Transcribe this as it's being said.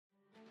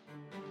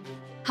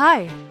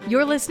Hi,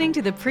 you're listening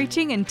to the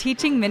preaching and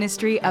teaching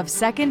ministry of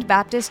Second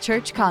Baptist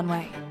Church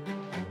Conway.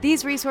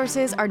 These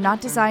resources are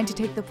not designed to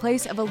take the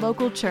place of a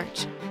local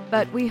church,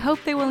 but we hope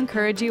they will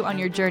encourage you on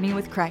your journey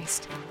with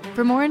Christ.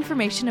 For more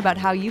information about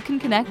how you can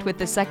connect with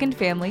the Second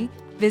family,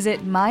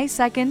 visit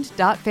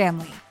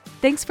mysecond.family.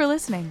 Thanks for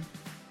listening.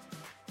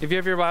 If you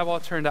have your Bible,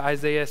 turn to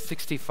Isaiah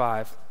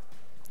 65.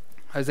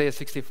 Isaiah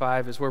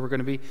 65 is where we're going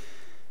to be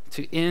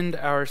to end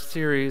our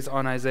series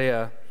on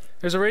Isaiah.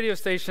 There's a radio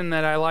station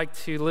that I like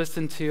to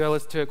listen to. I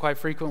listen to it quite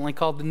frequently,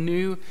 called the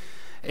New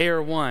Air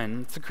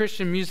One. It's a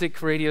Christian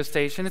music radio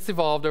station. It's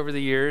evolved over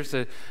the years.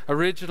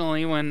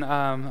 Originally, when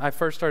I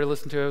first started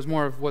listening to it, it was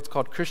more of what's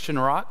called Christian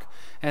rock,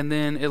 and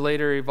then it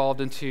later evolved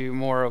into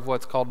more of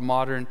what's called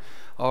modern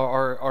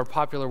or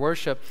popular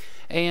worship.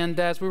 And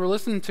as we were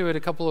listening to it a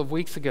couple of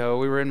weeks ago,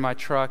 we were in my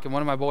truck, and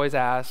one of my boys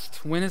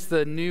asked, when is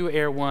the New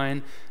Air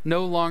One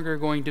no longer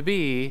going to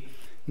be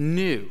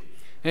new?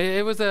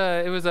 It was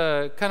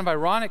a kind of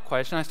ironic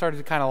question. I started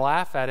to kind of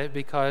laugh at it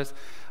because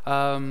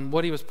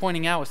what he was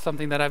pointing out was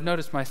something that I've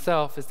noticed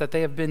myself, is that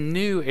they have been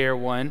New Air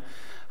One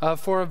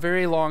for a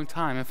very long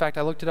time. In fact,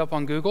 I looked it up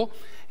on Google,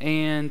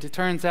 and it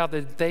turns out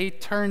that they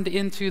turned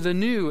into the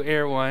New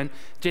Air One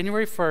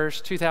January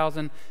 1st,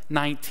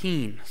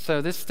 2019.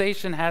 So this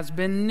station has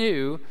been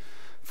new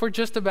for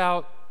just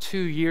about 2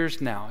 years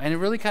now. And it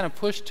really kind of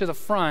pushed to the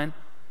front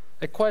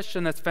a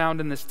question that's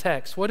found in this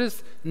text. What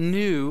does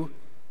new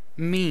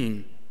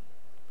mean?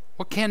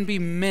 What can be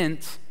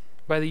meant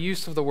by the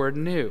use of the word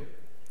new?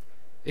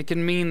 It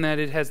can mean that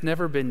it has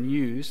never been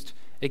used.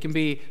 It can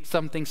be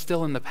something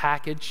still in the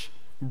package,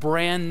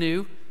 brand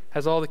new,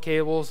 has all the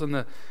cables and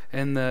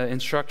the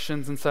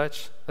instructions and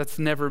such. That's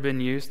never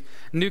been used.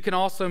 New can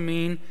also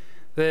mean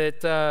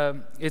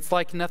that it's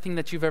like nothing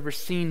that you've ever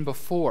seen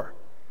before.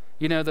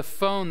 You know, the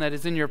phone that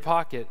is in your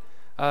pocket,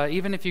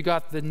 even if you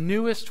got the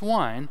newest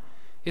one,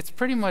 it's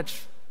pretty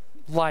much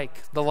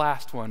like the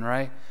last one,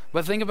 right?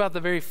 But think about the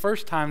very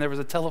first time there was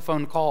a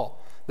telephone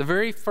call. The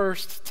very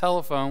first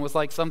telephone was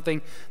like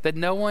something that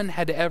no one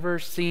had ever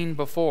seen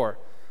before.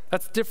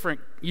 That's different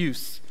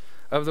use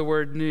of the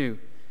word new.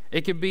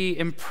 It could be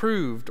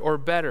improved or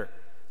better.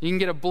 You can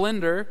get a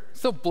blender,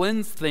 still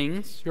blends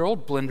things. Your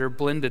old blender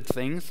blended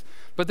things,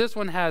 but this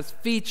one has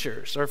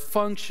features or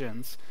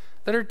functions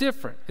that are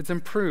different. It's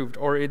improved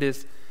or it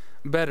is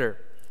better.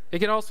 It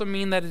can also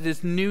mean that it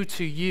is new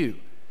to you.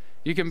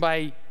 You can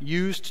buy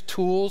used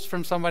tools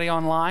from somebody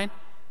online,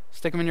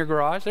 stick them in your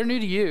garage. They're new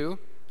to you,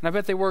 and I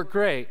bet they work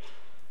great,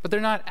 but they're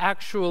not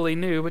actually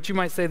new, but you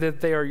might say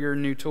that they are your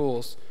new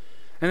tools.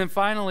 And then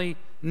finally,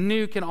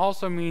 new can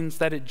also mean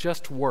that it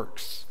just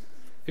works.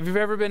 If you've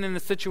ever been in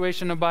a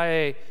situation to buy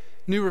a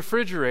new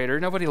refrigerator,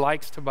 nobody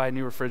likes to buy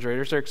new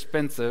refrigerators, they're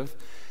expensive,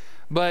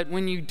 but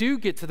when you do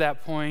get to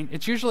that point,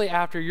 it's usually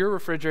after your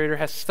refrigerator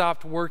has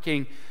stopped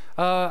working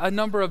a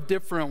number of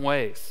different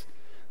ways.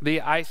 The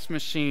ice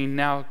machine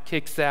now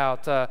kicks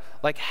out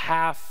like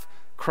half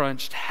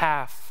crunched,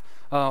 half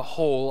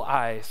whole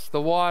ice.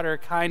 The water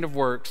kind of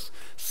works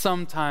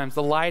sometimes.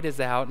 The light is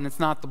out and it's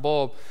not the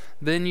bulb.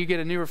 Then you get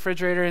a new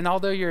refrigerator, and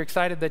although you're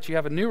excited that you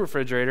have a new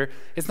refrigerator,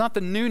 it's not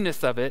the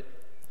newness of it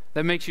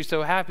that makes you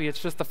so happy. It's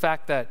just the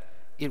fact that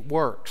it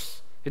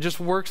works. It just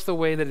works the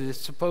way that it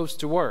is supposed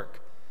to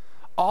work.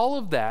 All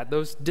of that,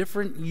 those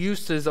different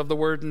uses of the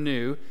word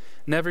new,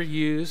 never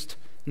used,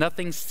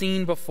 nothing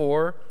seen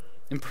before,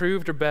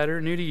 improved or better,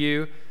 new to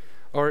you,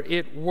 or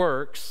it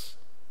works,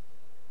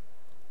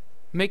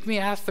 make me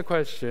ask the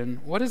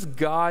question, what does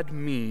God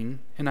mean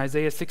in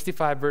Isaiah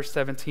 65 verse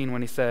 17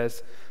 when he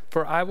says,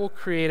 "For I will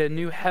create a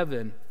new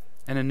heaven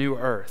and a new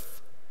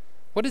earth"?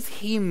 What does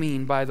he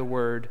mean by the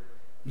word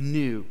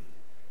new?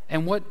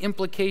 And what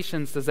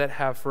implications does that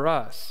have for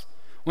us?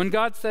 When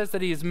God says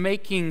that he is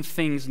making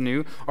things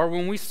new, or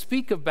when we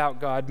speak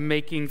about God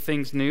making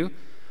things new,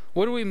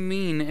 what do we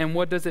mean, and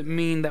what does it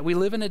mean that we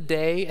live in a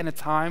day and a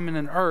time and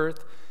an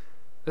earth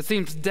that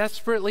seems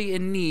desperately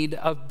in need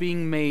of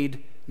being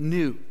made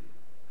new,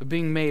 of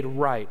being made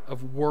right,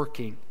 of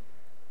working?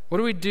 What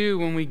do we do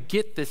when we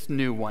get this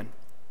new one?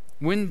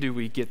 When do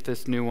we get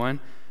this new one?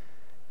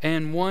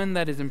 And one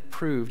that is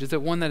improved. Is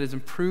it one that is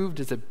improved?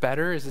 Is it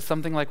better? Is it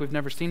something like we've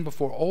never seen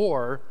before?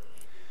 Or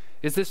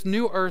is this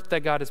new earth that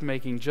God is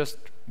making just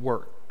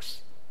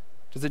works?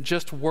 Does it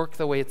just work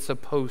the way it's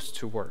supposed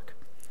to work?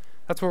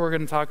 That's what we're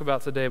going to talk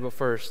about today, but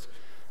first,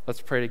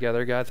 let's pray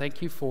together. God, thank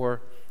you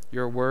for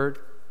your word.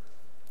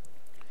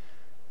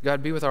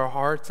 God, be with our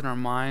hearts and our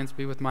minds.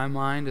 Be with my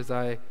mind as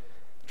I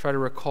try to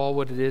recall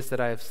what it is that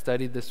I have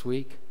studied this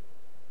week.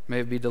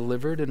 May it be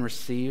delivered and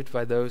received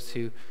by those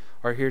who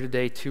are here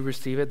today to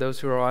receive it.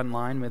 Those who are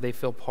online, may they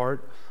feel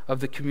part of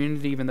the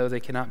community even though they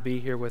cannot be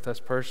here with us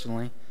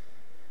personally.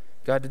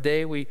 God,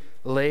 today we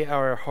lay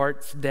our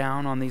hearts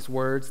down on these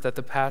words that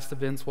the past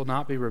events will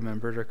not be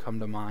remembered or come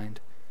to mind.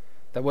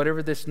 That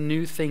whatever this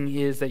new thing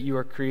is that you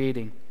are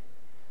creating,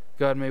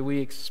 God, may we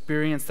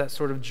experience that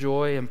sort of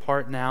joy in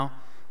part now,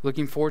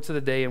 looking forward to the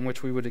day in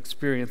which we would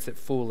experience it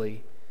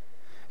fully.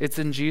 It's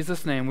in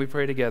Jesus' name we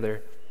pray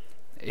together.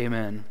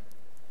 Amen.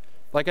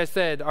 Like I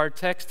said, our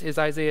text is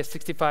Isaiah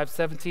 65,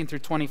 17 through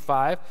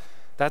 25.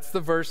 That's the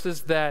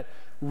verses that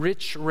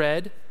Rich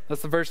read.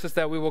 That's the verses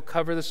that we will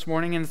cover this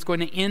morning, and it's going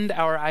to end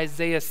our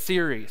Isaiah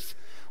series.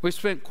 We've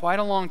spent quite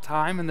a long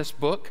time in this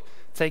book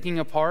taking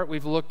apart.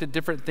 We've looked at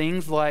different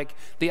things like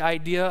the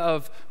idea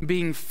of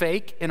being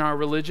fake in our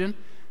religion,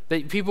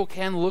 that people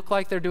can look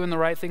like they're doing the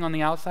right thing on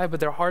the outside,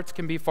 but their hearts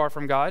can be far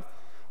from God.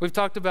 We've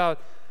talked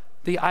about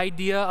the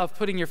idea of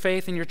putting your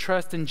faith and your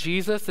trust in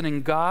Jesus and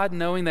in God,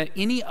 knowing that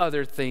any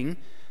other thing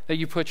that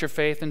you put your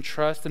faith and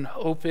trust and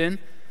hope in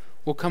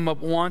will come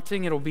up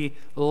wanting, it'll be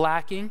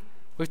lacking.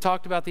 We've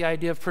talked about the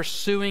idea of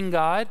pursuing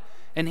God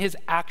and His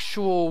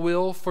actual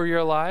will for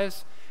your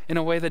lives in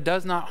a way that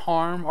does not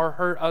harm or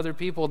hurt other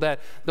people, that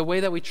the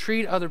way that we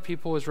treat other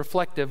people is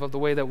reflective of the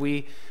way that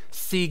we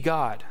see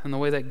God and the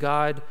way that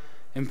God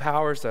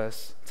empowers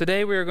us.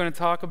 Today we are going to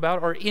talk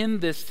about, or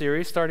in this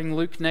series, starting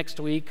Luke next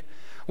week,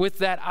 with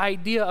that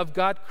idea of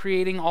God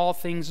creating all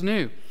things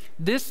new.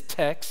 This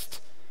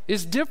text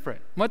is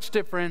different, much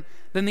different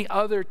than the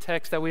other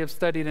text that we have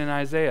studied in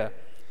Isaiah.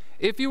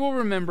 If you will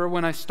remember,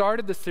 when I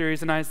started the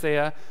series in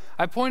Isaiah,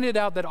 I pointed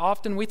out that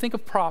often we think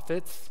of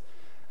prophets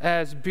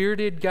as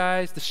bearded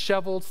guys,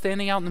 disheveled,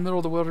 standing out in the middle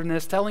of the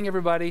wilderness, telling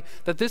everybody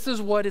that this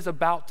is what is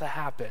about to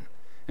happen.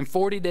 In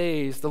 40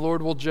 days, the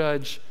Lord will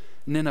judge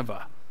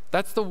Nineveh.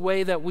 That's the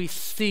way that we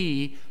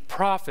see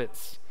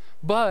prophets.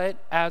 But,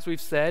 as we've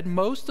said,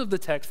 most of the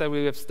texts that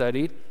we have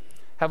studied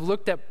have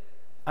looked at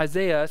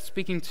Isaiah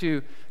speaking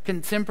to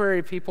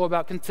contemporary people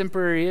about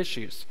contemporary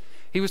issues.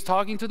 He was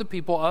talking to the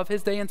people of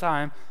his day and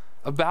time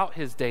about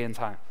his day and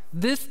time.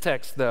 This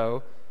text,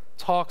 though,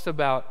 talks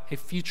about a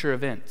future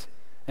event,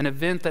 an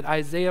event that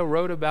Isaiah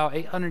wrote about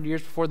 800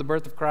 years before the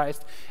birth of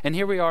Christ. And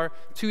here we are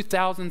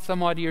 2,000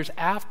 some odd years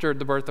after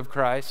the birth of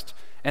Christ,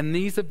 and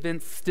these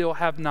events still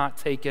have not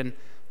taken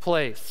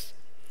place.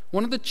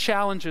 One of the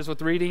challenges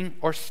with reading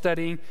or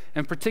studying,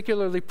 and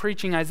particularly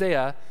preaching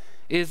Isaiah,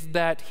 is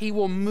that he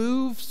will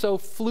move so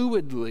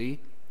fluidly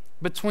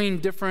between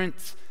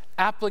different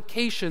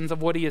applications of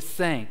what he is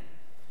saying.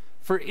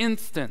 For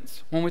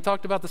instance, when we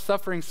talked about the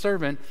suffering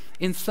servant,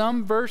 in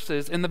some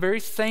verses, in the very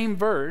same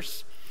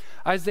verse,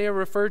 Isaiah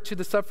referred to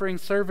the suffering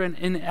servant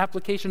in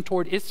application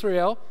toward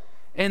Israel,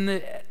 and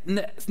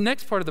the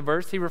next part of the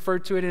verse, he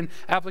referred to it in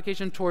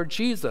application toward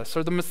Jesus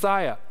or the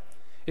Messiah.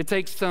 It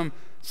takes some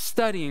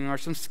studying or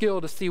some skill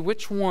to see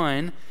which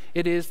one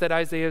it is that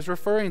Isaiah is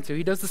referring to.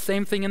 He does the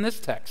same thing in this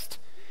text.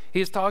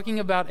 He is talking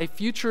about a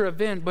future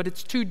event, but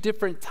it's two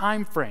different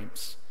time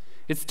frames.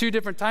 It's two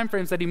different time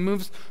frames that he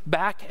moves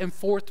back and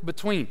forth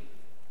between.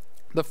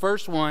 The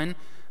first one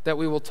that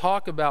we will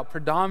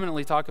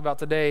predominantly talk about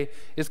today,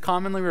 is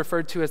commonly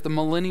referred to as the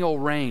millennial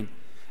reign.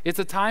 It's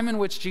a time in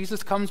which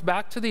Jesus comes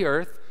back to the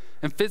earth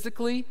and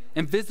physically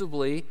and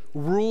visibly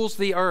rules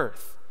the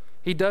earth.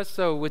 He does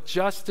so with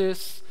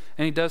justice,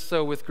 and he does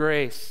so with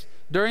grace.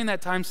 During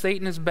that time,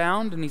 Satan is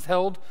bound and he's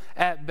held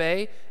at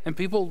bay, and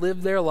people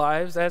live their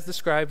lives as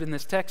described in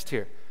this text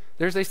here.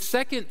 There's a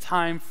second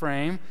time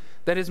frame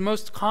that is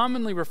most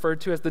commonly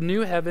referred to as the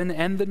new heaven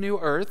and the new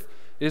earth.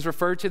 It is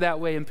referred to that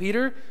way in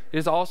Peter. It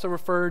is also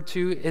referred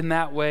to in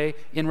that way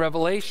in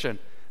Revelation.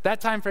 That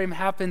time frame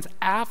happens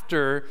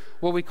after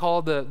what we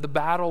call the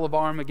Battle of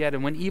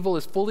Armageddon, when evil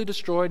is fully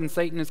destroyed and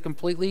Satan is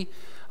completely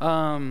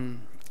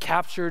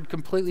captured,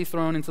 completely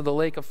thrown into the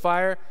lake of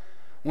fire,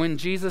 when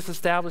Jesus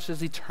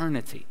establishes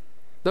eternity.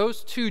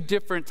 Those two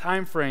different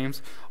time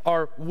frames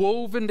are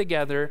woven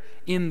together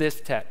in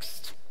this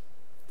text.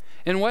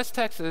 In West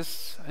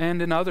Texas and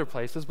in other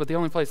places, but the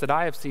only place that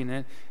I have seen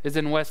it is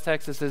in West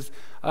Texas, is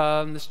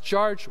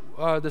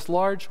this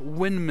large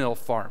windmill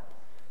farm.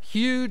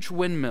 Huge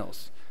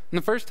windmills. And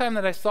the first time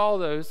that I saw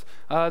those,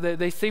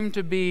 they seemed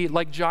to be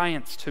like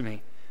giants to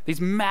me. These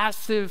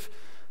massive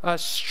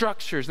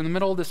structures in the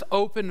middle of this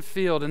open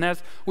field. And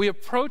as we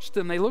approached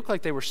them, they looked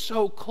like they were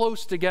so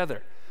close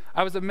together.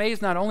 I was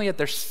amazed not only at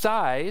their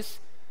size,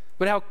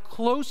 but how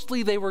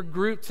closely they were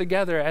grouped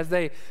together as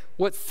they,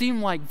 what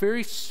seemed like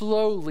very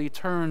slowly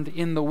turned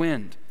in the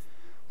wind.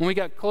 When we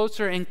got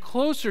closer and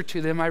closer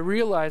to them, I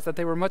realized that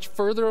they were much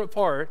further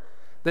apart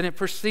than it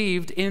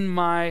perceived in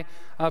my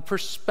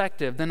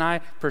perspective,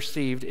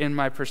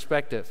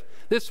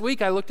 This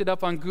week I looked it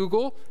up on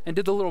Google and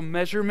did the little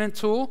measurement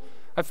tool.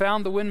 I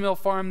found the windmill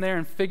farm there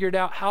and figured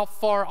out how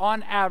far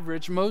on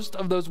average most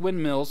of those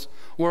windmills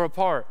were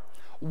apart.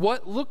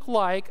 What looked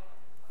like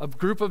a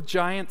group of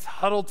giants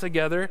huddled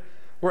together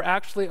were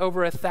actually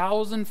over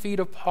 1,000 feet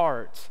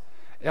apart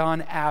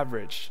on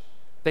average.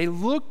 They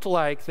looked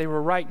like they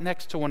were right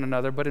next to one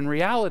another, but in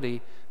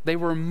reality, they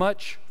were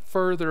much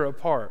further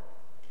apart.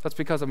 That's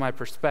because of my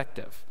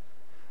perspective.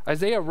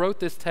 Isaiah wrote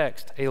this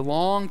text a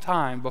long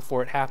time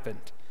before it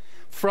happened.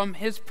 From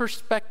his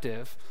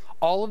perspective,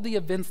 all of the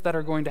events that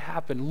are going to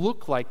happen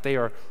look like they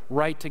are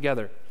right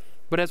together.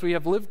 But as we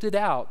have lived it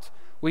out,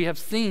 we have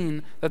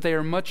seen that they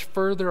are much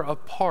further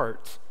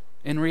apart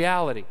in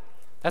reality.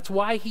 That's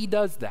why he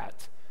does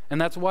that. And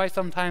that's why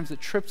sometimes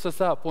it trips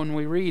us up when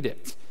we read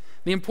it.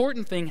 The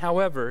important thing,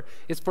 however,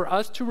 is for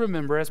us to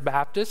remember as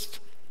Baptists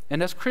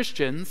and as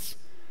Christians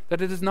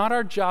that it is not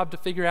our job to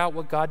figure out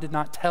what God did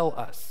not tell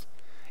us.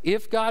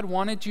 If God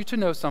wanted you to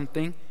know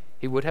something,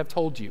 he would have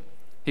told you.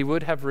 He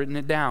would have written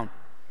it down.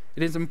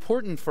 It is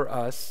important for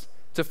us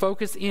to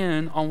focus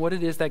in on what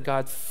it is that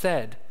God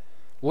said,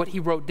 what he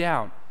wrote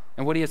down,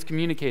 and what he has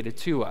communicated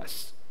to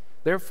us.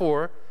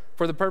 Therefore,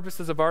 for the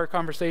purposes of our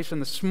conversation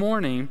this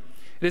morning,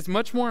 it is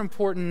much more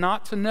important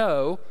not to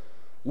know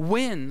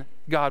when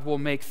God will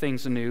make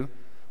things new,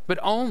 but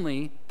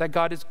only that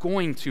God is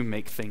going to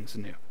make things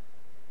new.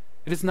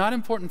 It is not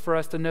important for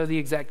us to know the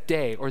exact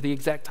day or the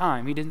exact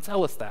time. He didn't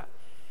tell us that.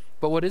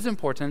 But what is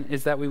important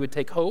is that we would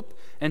take hope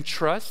and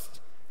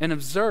trust and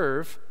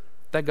observe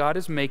that God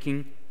is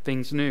making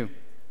things new.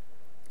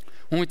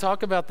 When we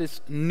talk about this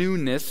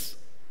newness,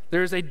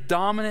 there is a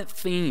dominant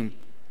theme.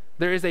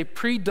 There is a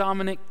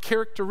predominant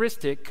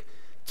characteristic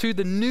to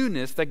the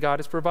newness that God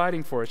is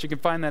providing for us. You can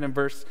find that in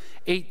verse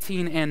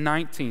 18 and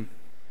 19.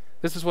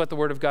 This is what the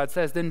Word of God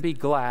says. Then be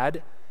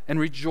glad and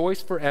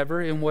rejoice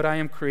forever in what I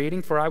am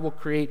creating, for I will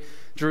create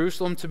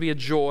Jerusalem to be a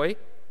joy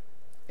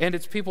and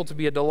its people to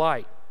be a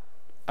delight.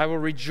 I will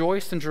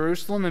rejoice in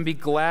Jerusalem and be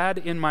glad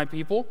in my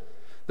people.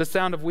 The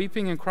sound of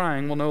weeping and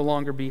crying will no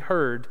longer be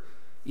heard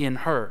in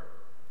her.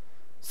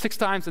 6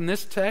 times in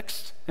this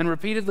text and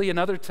repeatedly in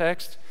other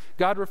texts,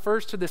 God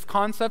refers to this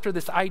concept or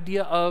this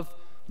idea of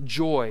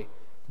joy,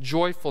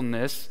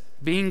 joyfulness,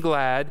 being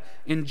glad,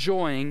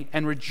 enjoying,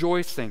 and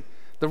rejoicing.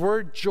 The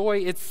word joy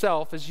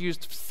itself is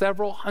used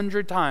several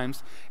hundred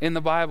times in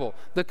the Bible.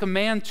 The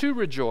command to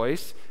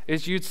rejoice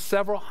is used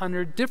several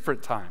hundred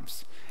different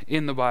times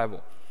in the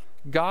Bible.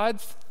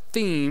 God's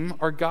theme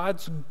or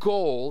God's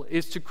goal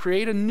is to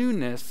create a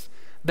newness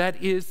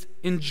that is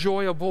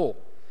enjoyable.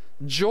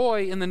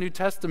 Joy in the New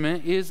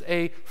Testament is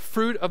a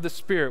fruit of the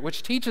Spirit,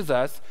 which teaches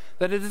us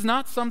that it is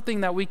not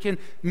something that we can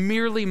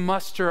merely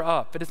muster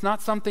up. It is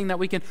not something that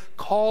we can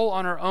call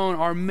on our own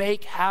or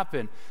make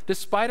happen.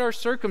 Despite our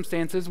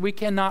circumstances, we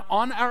cannot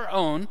on our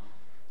own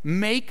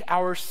make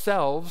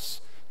ourselves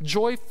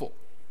joyful.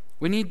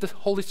 We need the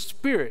Holy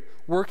Spirit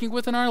working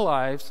within our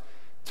lives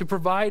to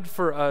provide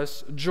for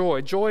us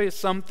joy. Joy is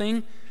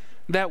something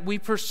that we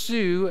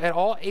pursue at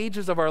all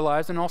ages of our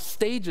lives and all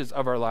stages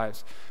of our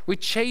lives. We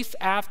chase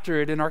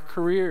after it in our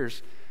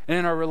careers and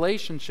in our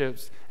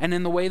relationships and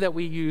in the way that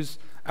we use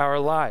our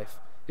life.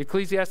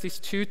 Ecclesiastes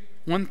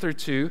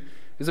 2:1-2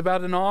 is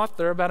about an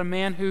author, about a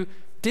man who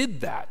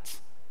did that,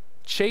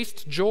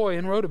 chased joy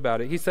and wrote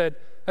about it. He said,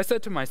 I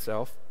said to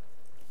myself,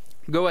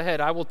 go ahead,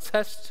 I will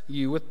test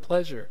you with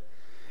pleasure.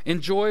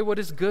 Enjoy what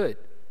is good.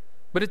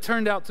 But it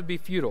turned out to be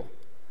futile.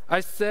 I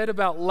said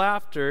about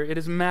laughter, it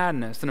is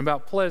madness, and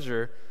about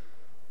pleasure,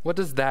 what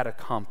does that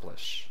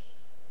accomplish?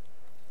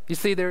 You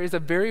see, there is a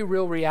very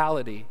real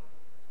reality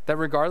that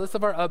regardless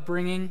of our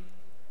upbringing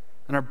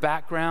and our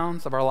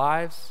backgrounds, of our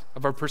lives,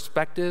 of our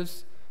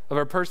perspectives, of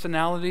our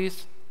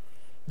personalities,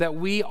 that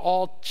we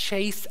all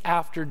chase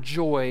after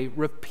joy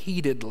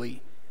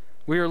repeatedly.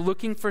 We are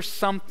looking for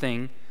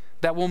something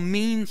that will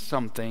mean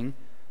something,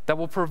 that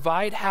will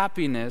provide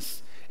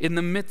happiness in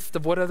the midst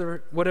of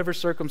whatever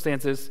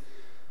circumstances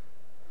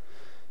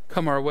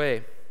come our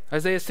way.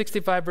 Isaiah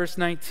 65 verse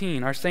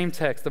 19, our same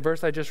text, the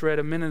verse I just read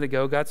a minute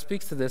ago, God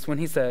speaks to this when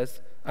he says,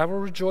 I will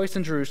rejoice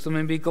in Jerusalem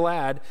and be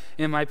glad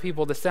in my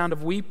people. The sound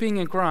of weeping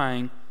and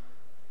crying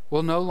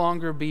will no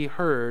longer be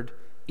heard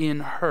in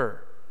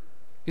her.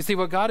 You see,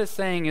 what God is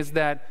saying is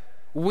that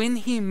when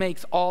he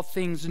makes all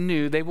things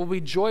new, they will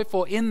be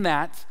joyful in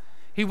that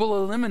he will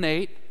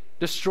eliminate,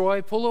 destroy,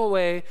 pull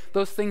away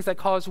those things that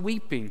cause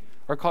weeping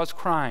or cause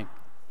crying.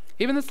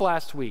 Even this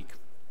last week,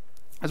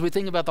 as we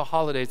think about the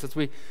holidays, as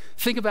we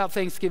think about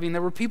Thanksgiving,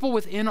 there were people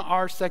within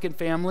our second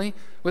family,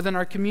 within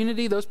our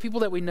community, those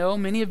people that we know,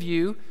 many of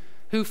you,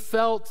 who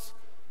felt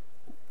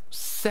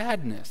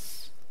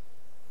sadness,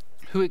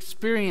 who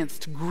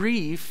experienced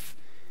grief,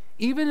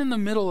 even in the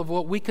middle of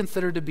what we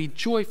consider to be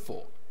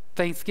joyful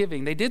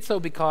Thanksgiving. They did so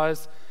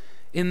because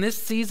in this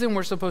season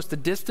we're supposed to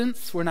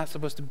distance, we're not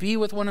supposed to be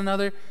with one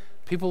another.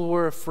 People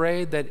were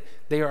afraid that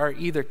they are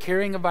either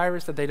carrying a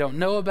virus that they don't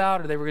know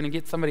about, or they were going to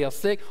get somebody else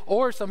sick,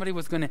 or somebody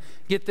was going to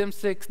get them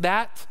sick.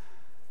 That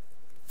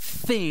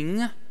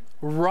thing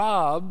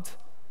robbed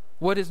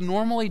what is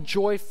normally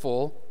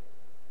joyful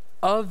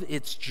of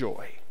its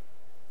joy.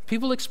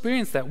 People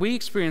experience that. We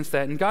experience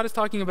that. And God is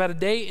talking about a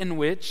day in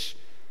which,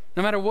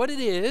 no matter what it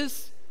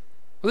is,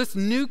 this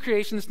new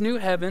creation, this new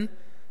heaven,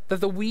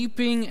 that the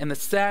weeping and the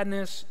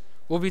sadness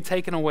will be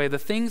taken away. The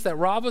things that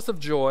rob us of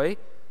joy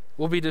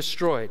will be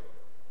destroyed.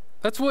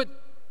 That's what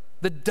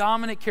the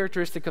dominant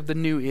characteristic of the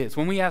new is.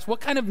 When we ask,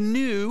 what kind of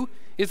new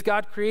is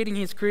God creating?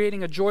 He's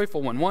creating a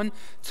joyful one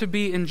to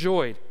be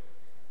enjoyed.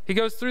 He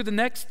goes through the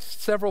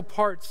next several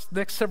parts,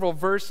 next several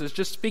verses,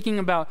 just speaking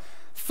about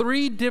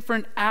 3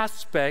 different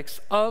aspects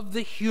of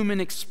the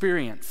human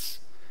experience.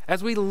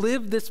 As we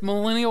live this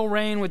millennial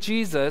reign with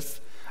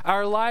Jesus,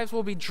 our lives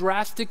will be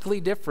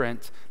drastically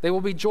different. They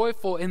will be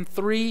joyful in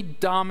 3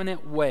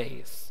 dominant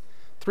ways.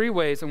 3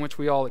 ways in which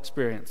we all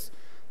experience.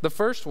 The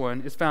first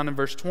one is found in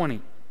verse 20.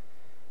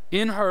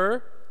 In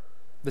her,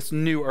 this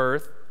new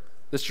earth,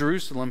 this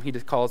Jerusalem, he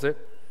calls it,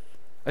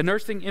 A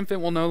nursing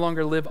infant will no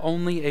longer live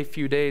only a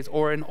few days,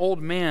 or an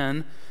old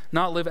man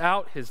not live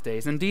out his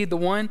days. Indeed, the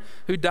one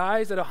who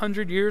dies at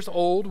 100 years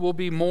old will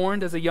be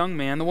mourned as a young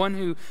man. The one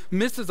who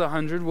misses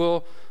 100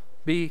 will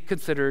be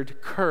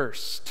considered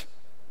cursed.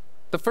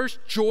 The first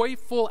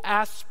joyful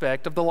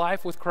aspect of the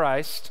life with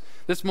Christ,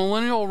 this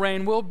millennial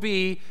reign, will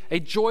be a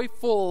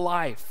joyful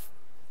life,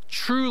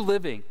 true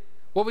living,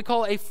 what we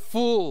call a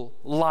full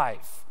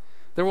life.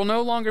 There will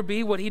no longer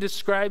be what he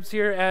describes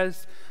here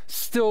as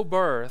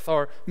stillbirth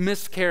or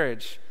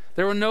miscarriage.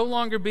 There will no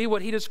longer be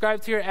what he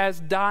describes here as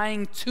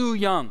dying too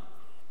young.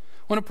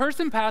 When a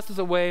person passes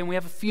away and we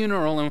have a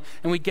funeral and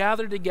we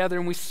gather together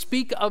and we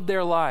speak of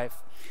their life,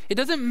 it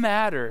doesn't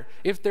matter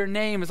if their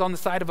name is on the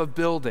side of a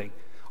building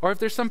or if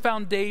there's some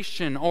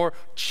foundation or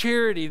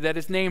charity that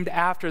is named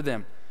after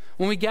them.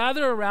 When we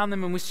gather around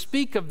them and we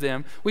speak of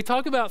them, we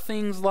talk about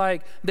things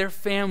like their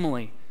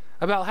family,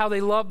 about how they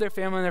loved their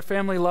family and their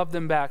family loved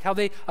them back, how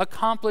they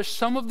accomplished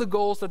some of the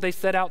goals that they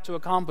set out to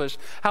accomplish,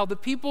 how the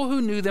people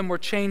who knew them were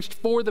changed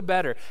for the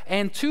better.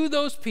 And to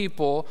those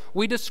people,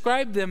 we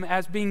describe them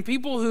as being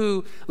people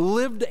who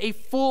lived a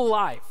full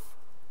life,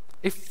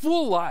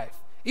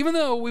 even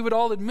though we would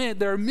all admit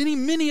there are many,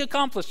 many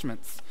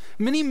accomplishments,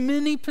 many,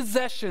 many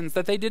possessions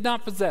that they did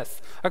not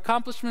possess,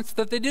 accomplishments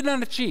that they did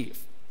not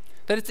achieve,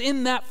 that it's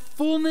in that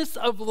fullness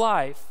of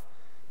life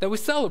that we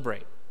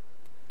celebrate,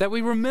 that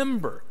we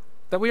remember,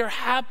 that we are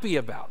happy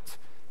about,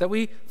 that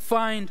we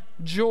find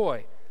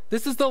joy.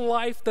 This is the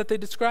life that they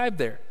describe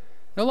there.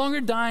 No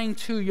longer dying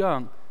too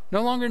young,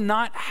 no longer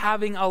not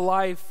having a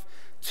life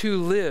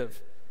to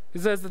live. He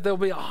says that there'll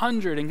be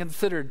 100 and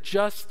considered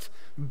just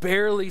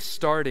barely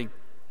starting.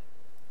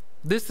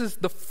 This is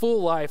the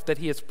full life that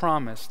he has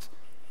promised.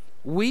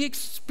 We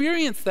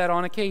experience that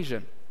on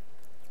occasion.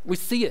 We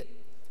see it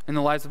in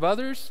the lives of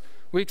others.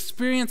 We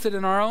experience it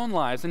in our own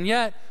lives. And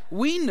yet,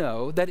 we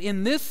know that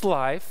in this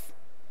life,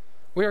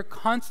 we are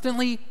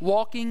constantly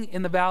walking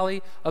in the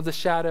valley of the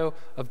shadow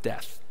of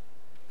death.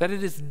 That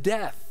it is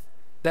death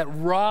that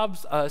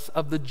robs us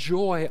of the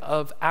joy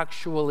of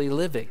actually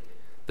living.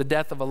 The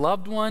death of a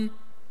loved one,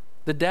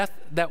 the death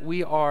that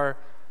we are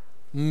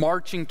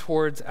marching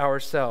towards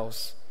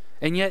ourselves.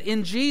 And yet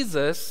in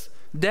Jesus,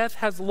 death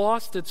has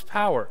lost its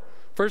power.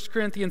 1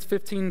 Corinthians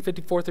 15,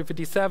 54 through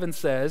 57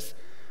 says,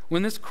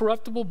 when this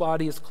corruptible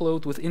body is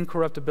clothed with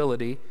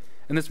incorruptibility,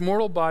 and this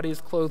mortal body is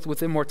clothed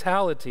with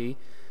immortality,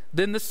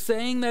 then the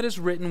saying that is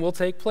written will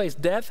take place.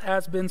 Death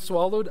has been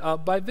swallowed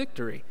up by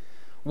victory.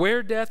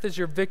 Where death is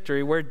your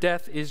victory, where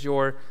death is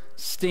your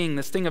sting.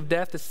 The sting of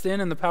death is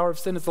sin, and the power of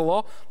sin is the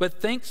law. But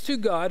thanks to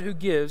God who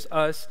gives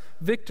us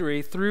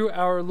victory through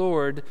our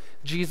Lord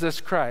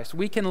Jesus Christ.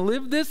 We can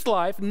live this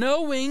life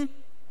knowing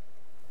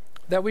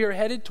that we are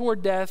headed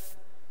toward death,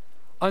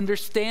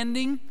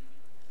 understanding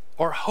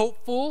or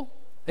hopeful,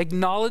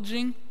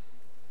 acknowledging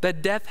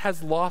that death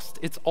has lost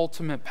its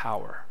ultimate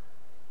power.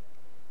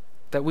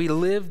 That we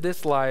live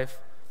this life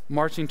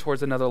marching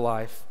towards another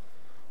life.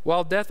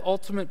 While death's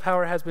ultimate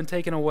power has been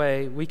taken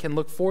away, we can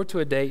look forward to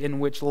a day in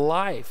which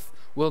life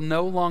will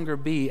no longer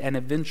be an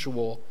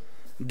eventual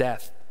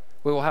death.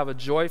 We will have a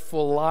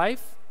joyful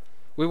life.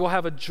 We will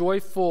have a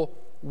joyful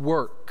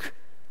work.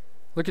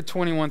 Look at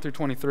 21 through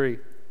 23.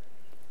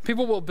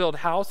 People will build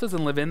houses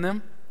and live in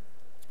them.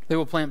 They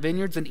will plant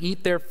vineyards and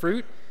eat their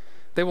fruit.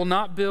 They will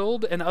not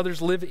build and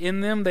others live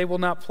in them. They will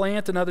not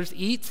plant and others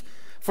eat.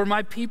 For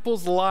my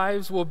people's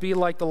lives will be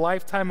like the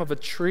lifetime of a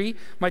tree.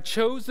 My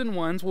chosen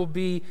ones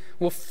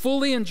will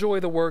fully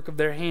enjoy the work of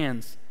their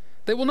hands.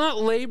 They will not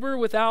labor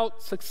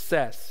without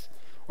success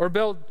or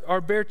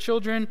bear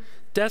children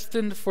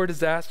destined for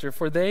disaster,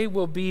 for they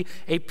will be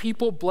a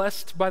people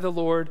blessed by the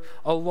Lord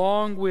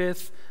along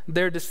with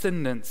their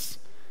descendants.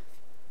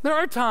 There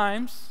are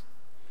times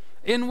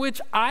in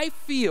which I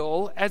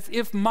feel as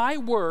if my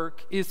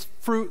work is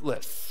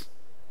fruitless.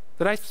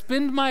 That I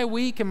spend my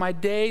week and my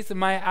days and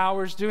my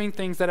hours doing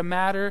things that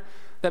matter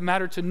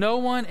to no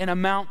one and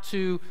amount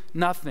to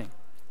nothing.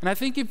 And I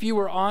think if you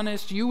were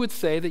honest, you would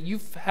say that you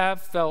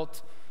have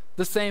felt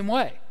the same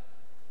way.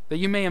 That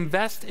you may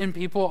invest in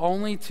people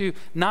only to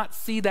not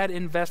see that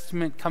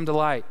investment come to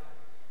light.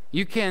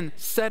 You can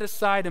set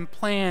aside and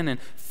plan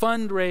and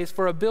fundraise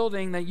for a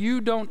building that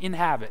you don't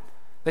inhabit,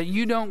 that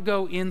you don't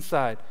go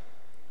inside.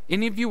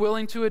 Any of you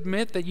willing to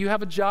admit that you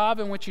have a job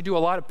in which you do a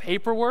lot of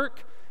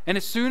paperwork? And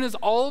as soon as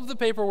all of the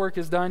paperwork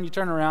is done, you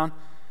turn around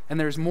and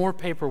there's more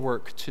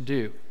paperwork to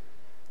do.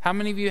 How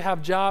many of you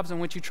have jobs in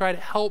which you try to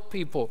help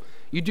people?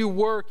 You do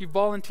work, you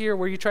volunteer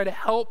where you try to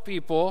help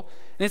people,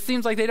 and it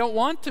seems like they don't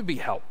want to be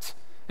helped.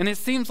 And it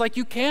seems like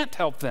you can't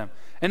help them.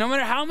 And no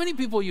matter how many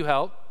people you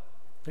help,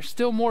 there's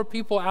still more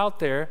people out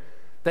there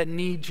that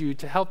need you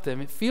to help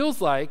them. It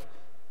feels like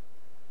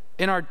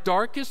in our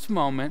darkest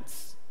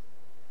moments,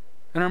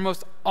 in our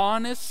most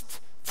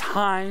honest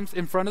times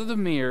in front of the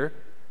mirror,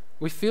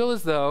 we feel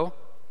as though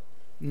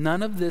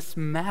none of this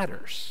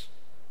matters.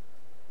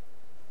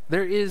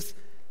 There is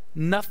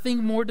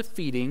nothing more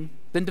defeating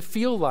than to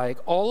feel like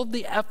all of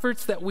the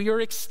efforts that we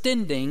are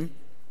extending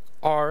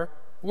are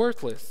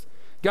worthless.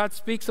 God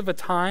speaks of a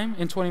time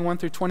in 21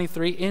 through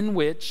 23 in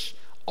which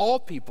all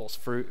people's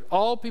fruit,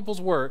 all people's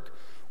work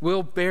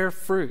will bear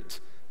fruit.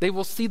 They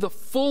will see the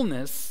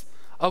fullness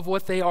of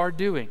what they are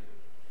doing.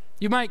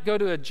 You might go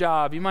to a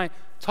job, you might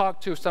talk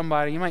to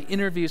somebody, you might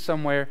interview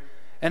somewhere,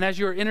 and as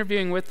you're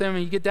interviewing with them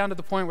and you get down to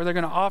the point where they're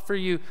going to offer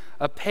you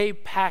a pay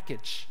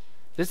package,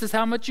 this is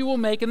how much you will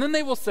make, and then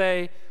they will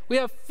say, we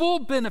have full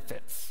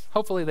benefits.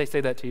 Hopefully they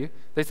say that to you.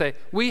 They say,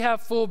 we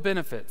have full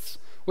benefits,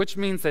 which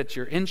means that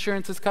your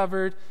insurance is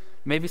covered,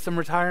 maybe some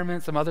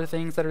retirement, some other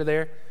things that are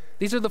there.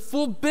 These are the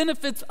full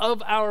benefits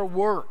of our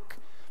work.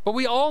 But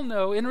we all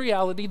know, in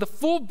reality, the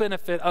full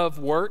benefit of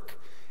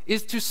work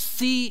is to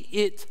see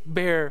it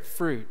bear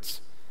fruit.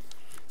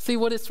 See,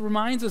 what it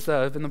reminds us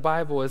of in the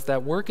Bible is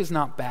that work is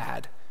not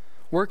bad.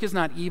 Work is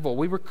not evil.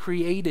 We were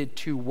created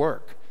to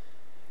work.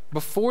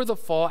 Before the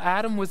fall,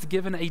 Adam was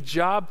given a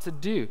job to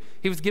do.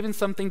 He was given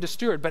something to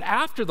steward. But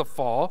after the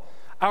fall,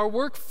 our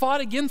work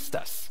fought against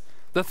us.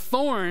 The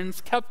thorns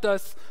kept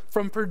us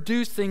from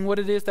producing what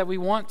it is that we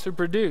want to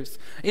produce.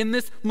 In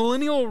this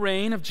millennial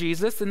reign of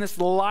Jesus, in this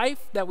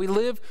life that we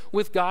live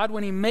with God,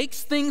 when he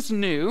makes things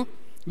new,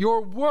 your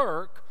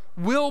work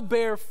will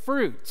bear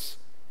fruit.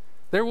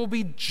 There will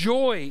be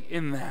joy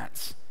in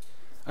that.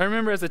 I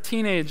remember as a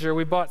teenager,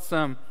 we bought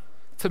some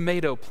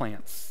tomato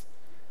plants.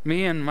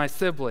 Me and my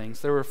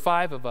siblings, there were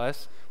 5 of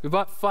us. We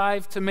bought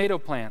 5 tomato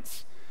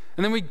plants.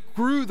 And then we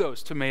grew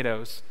those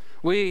tomatoes.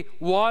 We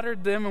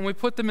watered them and we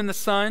put them in the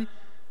sun,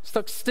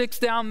 stuck sticks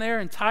down there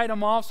and tied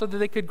them off so that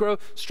they could grow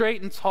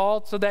straight and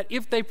tall, so that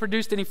if they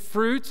produced any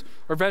fruit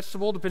or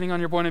vegetable, depending on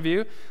your point of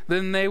view,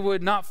 then they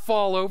would not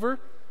fall over.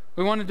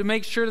 We wanted to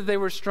make sure that they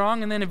were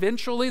strong, and then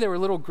eventually they were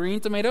little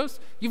green tomatoes.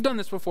 You've done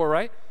this before,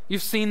 right?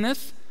 You've seen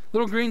this.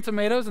 Little green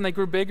tomatoes, and they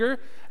grew bigger,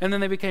 and then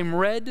they became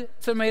red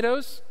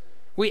tomatoes.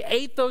 We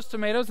ate those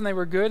tomatoes, and they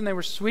were good, and they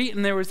were sweet,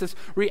 and there was this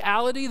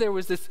reality, there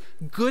was this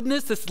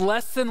goodness, this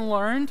lesson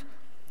learned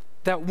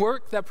that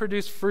work that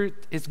produced fruit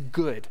is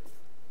good,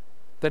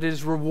 that it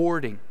is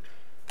rewarding,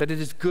 that it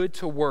is good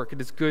to work,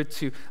 it is good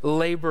to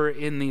labor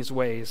in these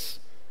ways.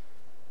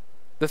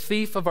 The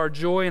thief of our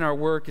joy in our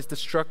work is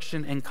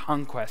destruction and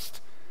conquest,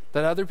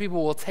 that other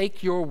people will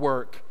take your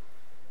work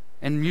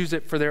and use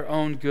it for their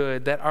own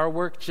good, that our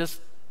work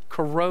just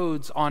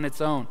corrodes on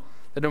its own,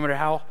 that no matter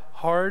how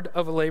hard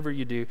of a labor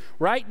you do.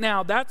 Right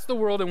now, that's the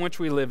world in which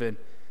we live in.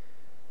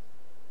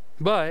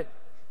 But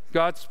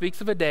God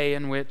speaks of a day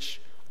in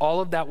which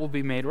all of that will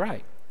be made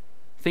right.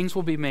 Things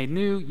will be made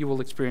new. You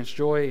will experience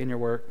joy in your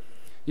work.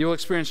 You will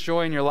experience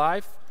joy in your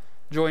life,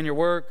 joy in your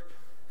work,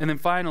 and then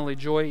finally,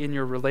 joy in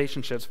your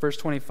relationships. Verse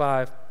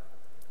 25,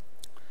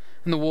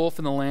 and the wolf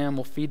and the lamb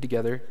will feed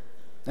together,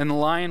 and the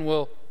lion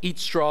will eat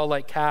straw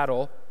like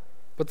cattle,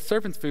 but the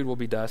serpent's food will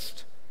be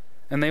dust,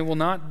 and they will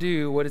not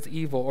do what is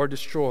evil or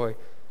destroy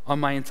on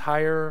my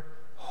entire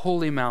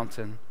holy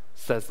mountain,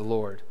 says the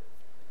Lord.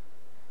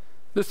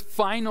 This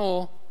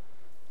final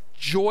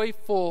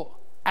joyful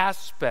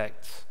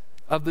aspect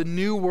of the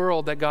new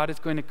world that God is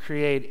going to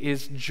create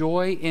is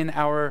joy in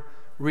our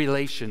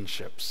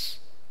relationships.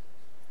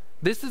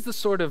 This is the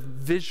sort of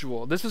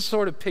visual, this is the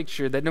sort of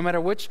picture that no matter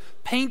which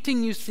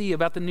painting you see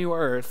about the new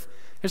earth,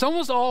 there's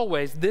almost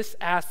always this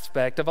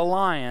aspect of a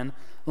lion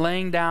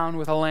laying down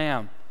with a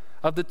lamb.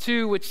 Of the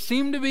two which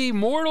seem to be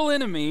mortal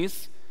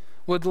enemies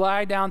would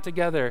lie down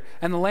together,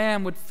 and the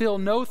lamb would feel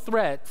no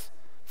threat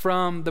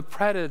from the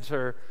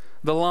predator,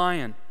 the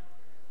lion.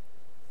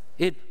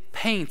 It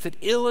paints, it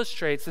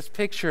illustrates this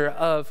picture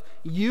of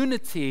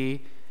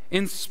unity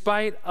in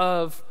spite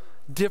of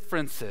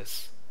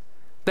differences.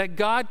 That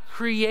God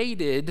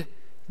created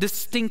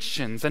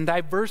distinctions and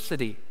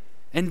diversity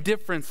and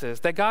differences.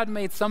 That God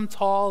made some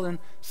tall and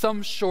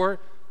some short.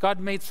 God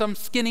made some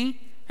skinny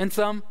and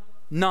some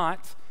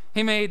not.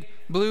 He made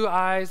blue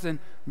eyes and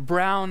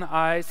brown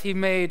eyes. He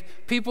made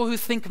people who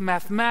think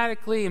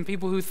mathematically and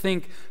people who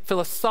think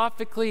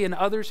philosophically and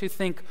others who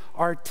think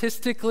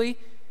artistically.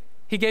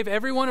 He gave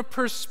everyone a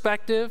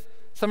perspective.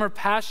 Some are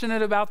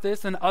passionate about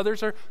this and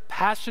others are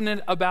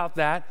passionate about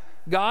that.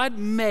 God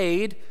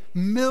made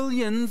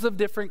millions of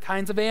different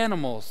kinds of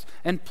animals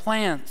and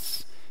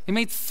plants. He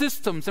made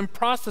systems and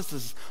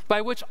processes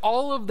by which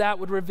all of that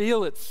would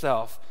reveal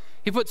itself.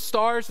 He put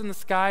stars in the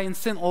sky and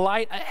sent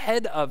light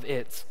ahead of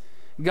it.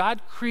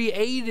 God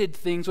created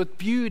things with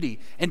beauty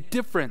and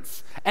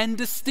difference and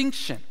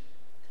distinction.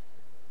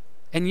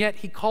 And yet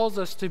he calls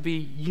us to be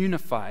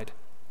unified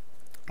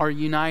or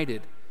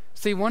united.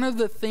 See, one of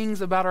the things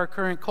about our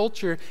current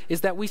culture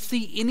is that we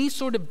see any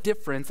sort of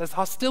difference as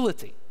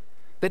hostility.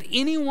 That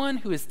anyone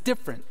who is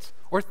different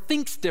or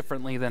thinks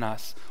differently than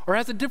us or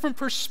has a different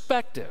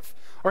perspective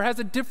or has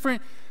a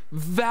different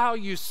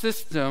value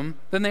system,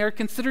 then they are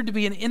considered to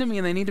be an enemy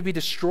and they need to be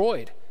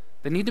destroyed.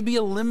 They need to be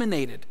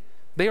eliminated.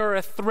 They are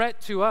a threat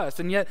to us.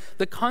 And yet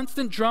the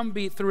constant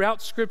drumbeat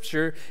throughout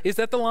Scripture is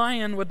that the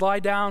lion would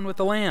lie down with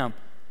the lamb.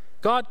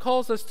 God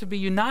calls us to be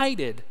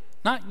united,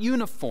 not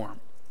uniform.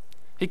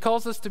 He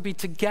calls us to be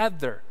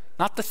together,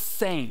 not the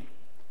same.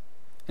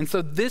 And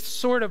so this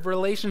sort of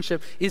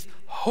relationship is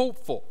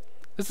hopeful.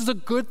 This is a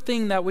good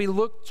thing that we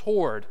look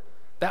toward,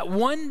 that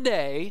one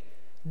day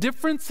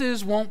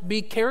Differences won't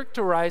be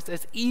characterized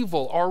as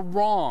evil or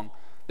wrong.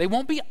 They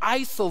won't be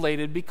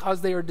isolated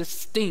because they are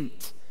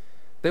distinct.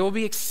 They will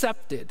be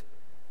accepted,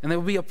 and they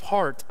will be a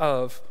part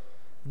of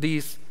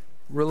these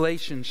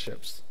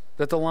relationships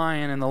that the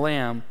lion and the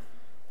lamb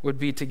would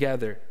be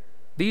together.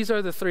 These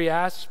are the three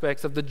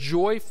aspects of the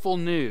joyful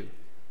new: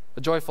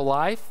 a joyful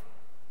life,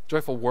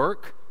 joyful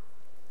work,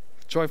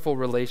 joyful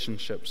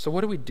relationship. So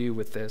what do we do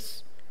with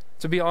this?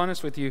 To be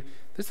honest with you,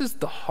 this is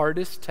the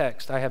hardest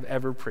text I have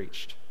ever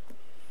preached.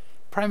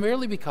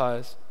 Primarily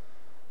because,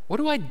 what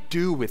do I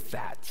do with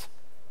that?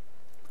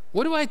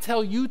 What do I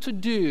tell you to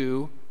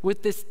do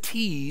with this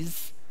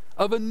tease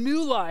of a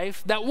new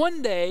life that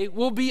one day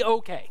will be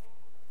okay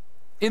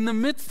in the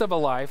midst of a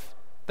life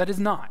that is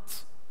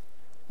not?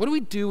 What do we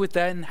do with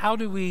that, and how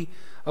do we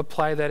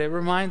apply that? It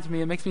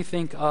makes me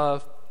think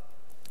of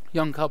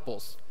young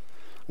couples.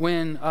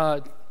 When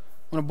a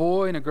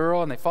boy and a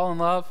girl, and they fall in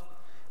love,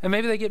 and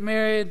maybe they get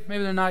married,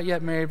 maybe they're not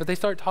yet married, but they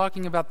start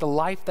talking about the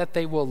life that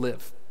they will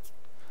live.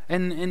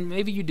 And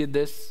maybe you did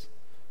this.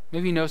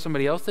 Maybe you know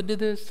somebody else that did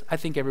this. I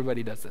think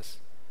everybody does this.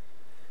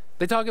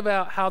 They talk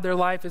about how their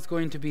life is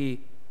going to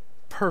be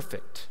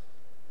perfect.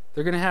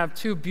 They're going to have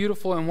two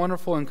beautiful and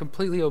wonderful and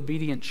completely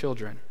obedient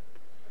children.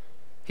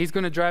 He's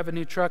going to drive a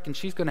new truck, and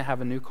she's going to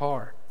have a new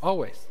car.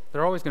 Always.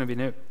 They're always going to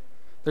be new.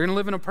 They're going to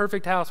live in a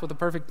perfect house with a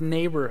perfect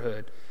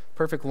neighborhood,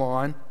 perfect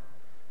lawn,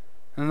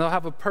 and they'll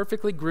have a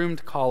perfectly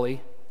groomed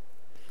collie.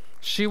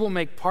 She will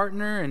make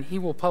partner, and he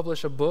will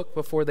publish a book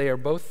before they are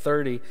both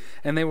 30,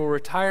 and they will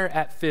retire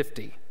at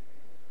 50.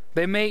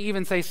 They may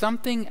even say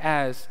something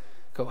as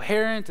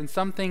coherent and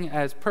something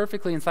as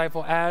perfectly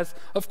insightful as,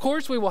 of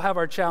course we will have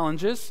our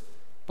challenges,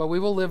 but we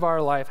will live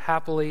our life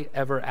happily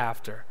ever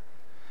after.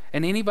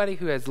 And anybody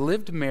who has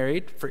lived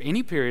married for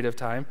any period of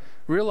time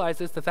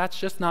realizes that that's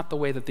just not the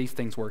way that these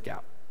things work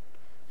out.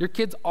 Your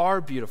kids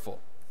are beautiful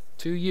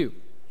to you.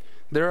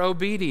 Their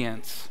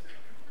obedience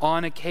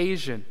on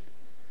occasion.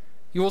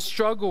 You will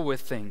struggle with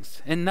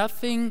things, and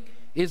nothing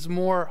is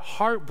more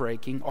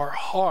heartbreaking or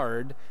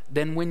hard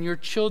than when your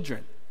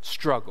children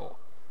struggle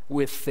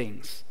with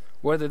things,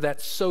 whether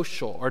that's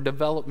social or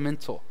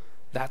developmental.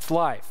 That's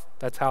life.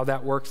 That's how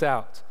that works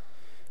out.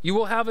 You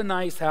will have a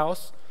nice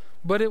house,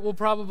 but it will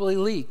probably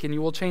leak, and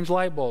you will change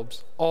light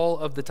bulbs all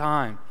of the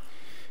time.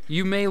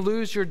 You may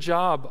lose your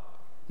job.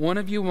 One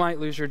of you might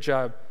lose your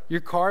job.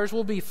 Your cars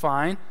will be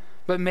fine,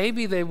 but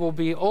maybe they will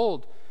be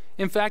old.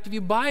 In fact, if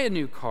you buy a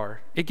new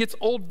car, it gets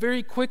old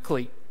very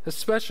quickly,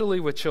 especially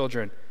with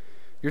children.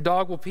 Your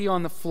dog will pee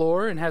on the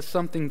floor and has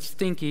something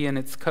stinky in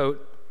its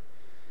coat.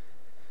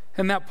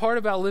 And that part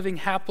about living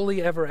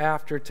happily ever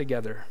after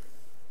together,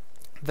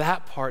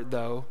 that part,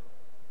 though,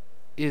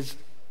 is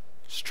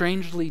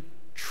strangely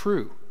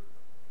true.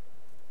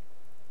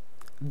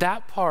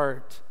 That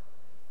part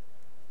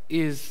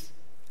is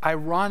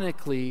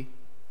ironically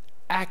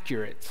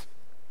accurate.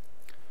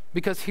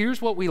 Because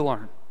here's what we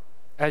learn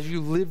as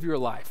you live your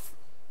life: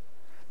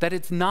 that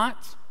it's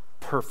not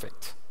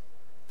perfect,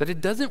 that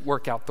it doesn't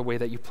work out the way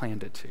that you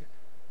planned it to,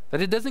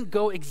 that it doesn't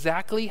go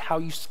exactly how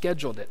you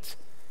scheduled it.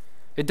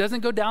 It doesn't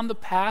go down the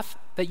path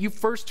that you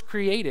first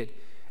created.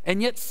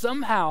 And yet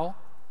somehow,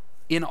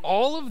 in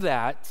all of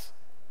that,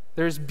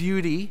 there's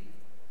beauty,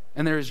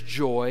 and there's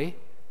joy,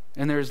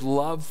 and there's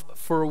love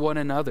for one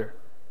another.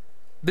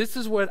 This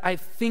is what I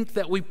think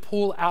that we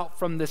pull out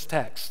from this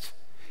text.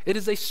 It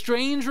is a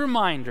strange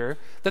reminder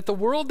that the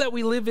world that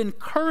we live in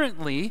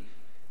currently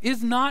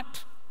is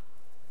not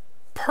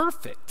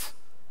perfect.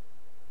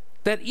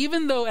 That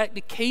even though at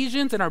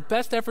occasions in our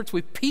best efforts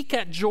we peek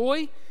at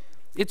joy,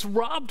 it's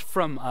robbed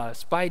from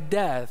us by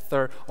death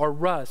or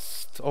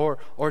rust or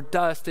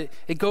dust.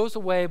 It goes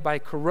away by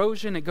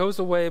corrosion. It goes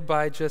away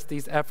by just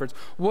these efforts.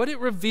 What it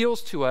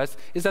reveals to us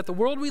is that the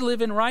world we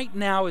live in right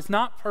now is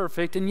not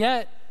perfect, and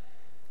yet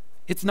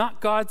it's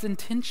not God's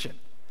intention.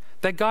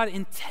 That God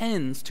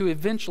intends to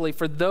eventually,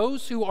 for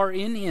those who are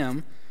in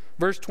Him,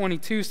 verse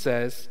 22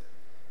 says,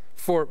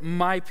 for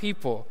my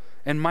people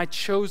and my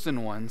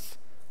chosen ones,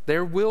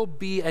 there will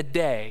be a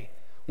day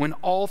when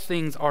all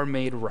things are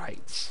made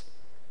right.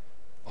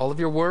 All of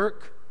your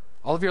work,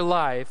 all of your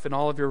life, and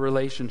all of your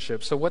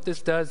relationships. So what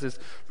this does is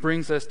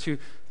brings us to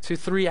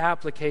three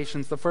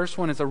applications. The first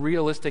one is a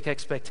realistic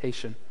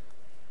expectation.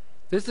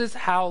 This is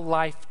how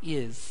life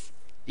is.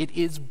 It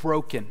is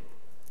broken.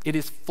 It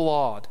is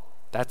flawed.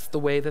 That's the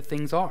way that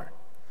things are.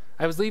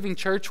 I was leaving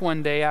church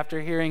one day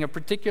after hearing a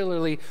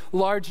particularly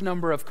large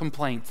number of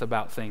complaints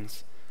about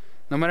things.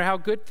 No matter how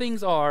good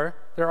things are,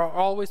 there are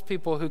always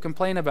people who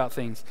complain about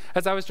things.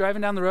 As I was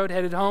driving down the road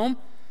headed home,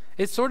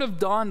 it sort of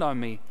dawned on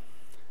me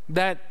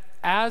that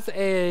as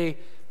a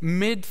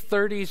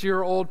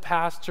mid-30s-year-old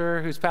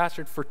pastor who's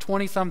pastored for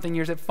 20-something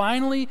years, it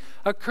finally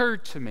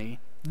occurred to me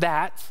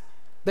that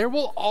there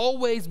will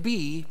always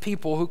be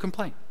people who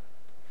complain.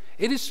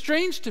 It is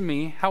strange to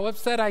me how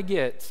upset I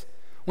get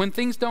when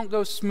things don't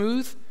go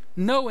smooth,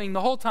 knowing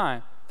the whole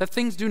time that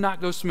things do not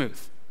go smooth.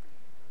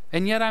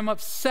 And yet I'm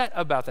upset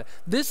about that.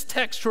 This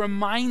text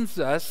reminds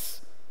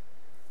us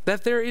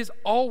that there is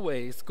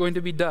always going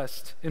to be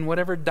dust in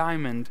whatever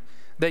diamond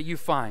that you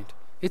find.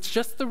 It's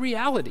just the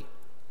reality.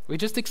 We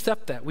just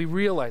accept that. We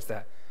realize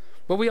that.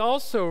 But we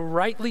also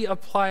rightly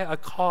apply a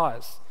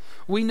cause.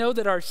 We know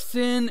that our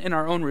sin and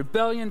our own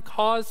rebellion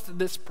caused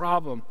this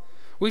problem.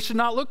 We should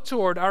not look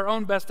toward our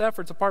own best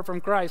efforts apart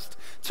from Christ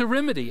to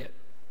remedy it.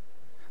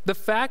 The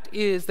fact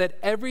is that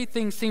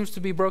everything seems to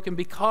be broken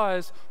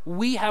because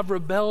we have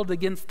rebelled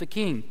against the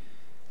King.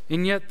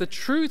 And yet the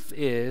truth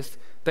is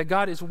that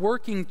God is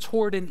working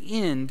toward an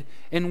end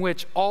in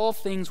which all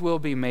things will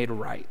be made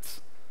right.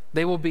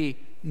 They will be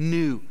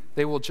new.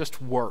 They will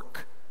just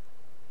work.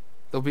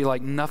 They'll be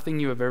like nothing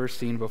you have ever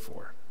seen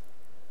before.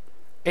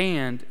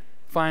 And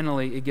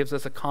finally, it gives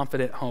us a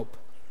confident hope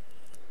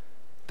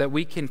that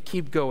we can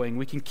keep going.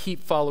 We can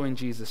keep following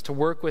Jesus, to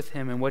work with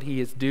him and what he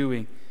is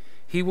doing.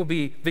 He will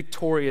be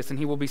victorious and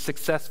he will be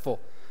successful.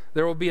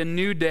 There will be a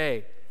new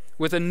day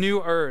with a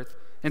new earth.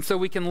 And so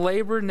we can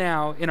labor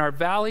now in our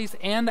valleys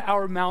and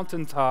our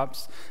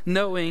mountaintops,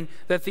 knowing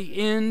that the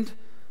end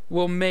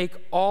will make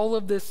all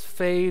of this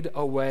fade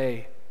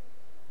away.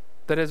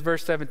 That, as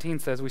verse 17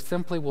 says, we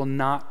simply will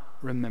not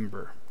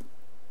remember.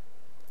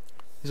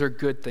 These are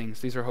good things.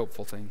 These are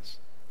hopeful things.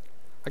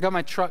 I got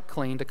my truck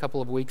cleaned a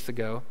couple of weeks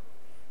ago.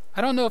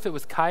 I don't know if it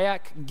was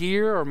kayak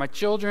gear or my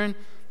children,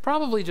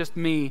 probably just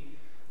me.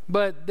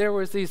 But there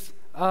was these,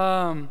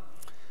 the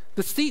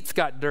seats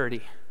got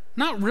dirty.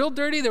 Not real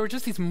dirty, there were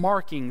just these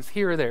markings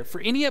here or there. For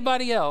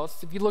anybody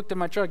else, if you looked at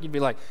my truck, you'd be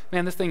like,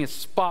 man, this thing is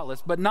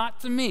spotless. But not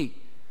to me.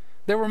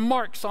 There were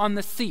marks on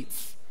the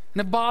seats,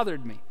 and it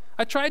bothered me.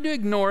 I tried to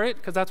ignore it,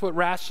 because that's what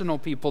rational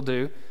people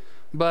do,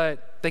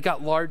 but they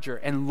got larger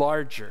and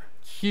larger,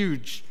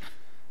 huge.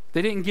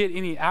 They didn't get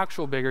any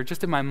actual bigger,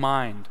 just in my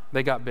mind,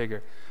 they got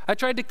bigger. I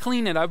tried to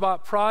clean it. I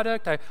bought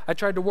product. I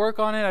tried to work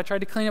on it. I tried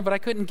to clean it, but I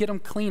couldn't get them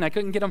clean. I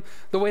couldn't get them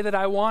the way that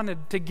I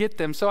wanted to get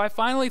them. So I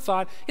finally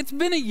thought, it's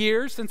been a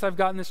year since I've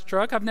gotten this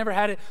truck. I've never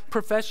had it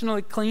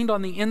professionally cleaned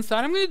on the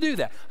inside. I'm going to do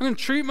that. I'm going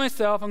to treat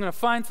myself. I'm going to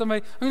find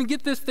somebody. I'm going to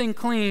get this thing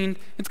cleaned.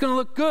 It's going to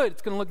look good.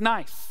 It's going to look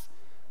nice.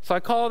 So I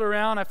called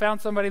around. I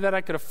found somebody that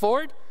I could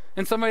afford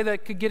and somebody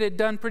that could get it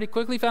done pretty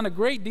quickly. Found a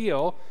great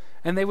deal,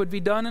 and they would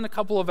be done in a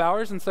couple of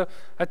hours. And so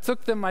I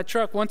took them my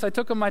truck. Once I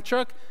took them my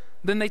truck,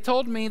 then they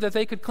told me that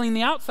they could clean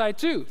the outside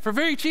too for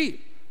very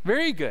cheap,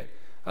 very good.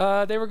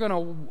 They were going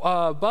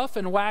to buff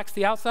and wax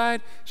the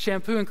outside,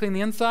 shampoo and clean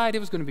the inside. It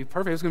was going to be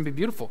perfect. It was going to be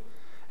beautiful.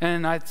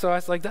 And so I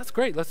was like, that's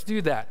great. Let's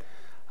do that.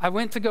 I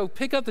went to go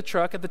pick up the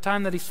truck at the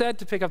time that he said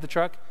to pick up the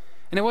truck,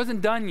 and it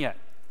wasn't done yet,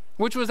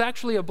 which was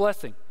actually a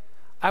blessing.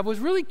 I was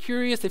really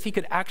curious if he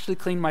could actually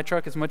clean my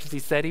truck as much as he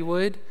said he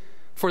would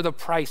for the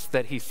price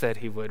that he said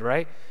he would,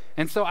 right?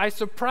 And so I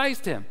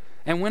surprised him.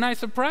 And when I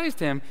surprised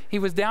him, he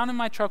was down in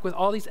my truck with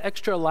all these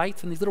extra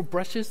lights and these little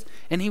brushes,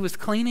 and he was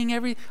cleaning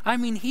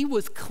he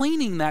was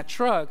cleaning that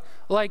truck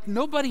like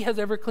nobody has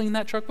ever cleaned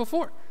that truck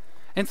before.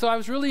 And so I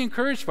was really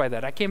encouraged by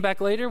that. I came back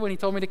later when he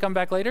told me to come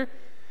back later,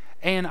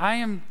 and I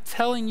am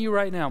telling you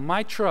right now,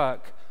 my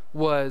truck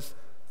was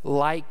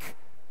like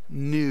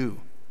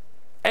new.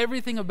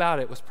 Everything about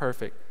it was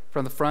perfect.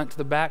 From the front to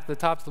the back, the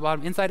top to the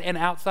bottom, inside and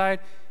outside,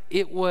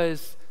 it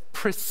was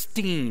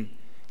pristine.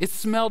 It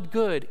smelled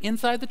good.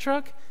 Inside the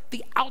truck,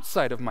 the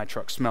outside of my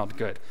truck smelled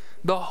good.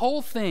 The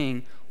whole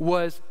thing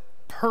was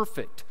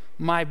perfect.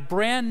 My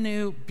brand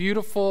new,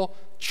 beautiful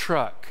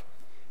truck.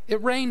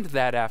 It rained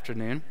that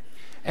afternoon,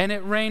 and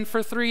it rained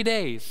for 3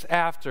 days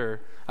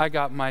after I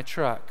got my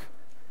truck.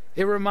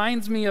 It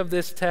reminds me of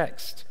this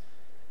text.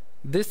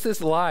 This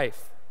is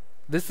life.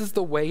 This is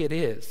the way it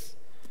is.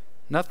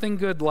 Nothing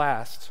good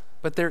lasts,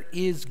 but there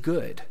is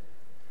good.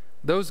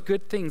 Those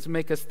good things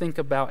make us think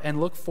about and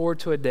look forward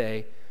to a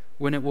day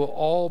when it will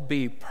all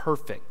be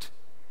perfect,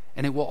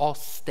 and it will all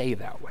stay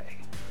that way.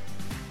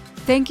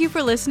 Thank you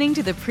for listening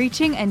to the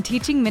preaching and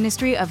teaching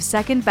ministry of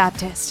Second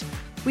Baptist.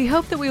 We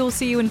hope that we will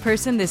see you in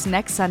person this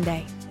next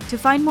Sunday. To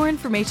find more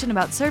information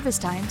about service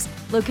times,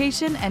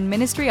 location, and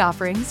ministry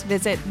offerings,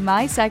 visit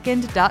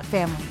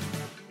mysecond.family.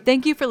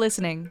 Thank you for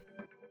listening.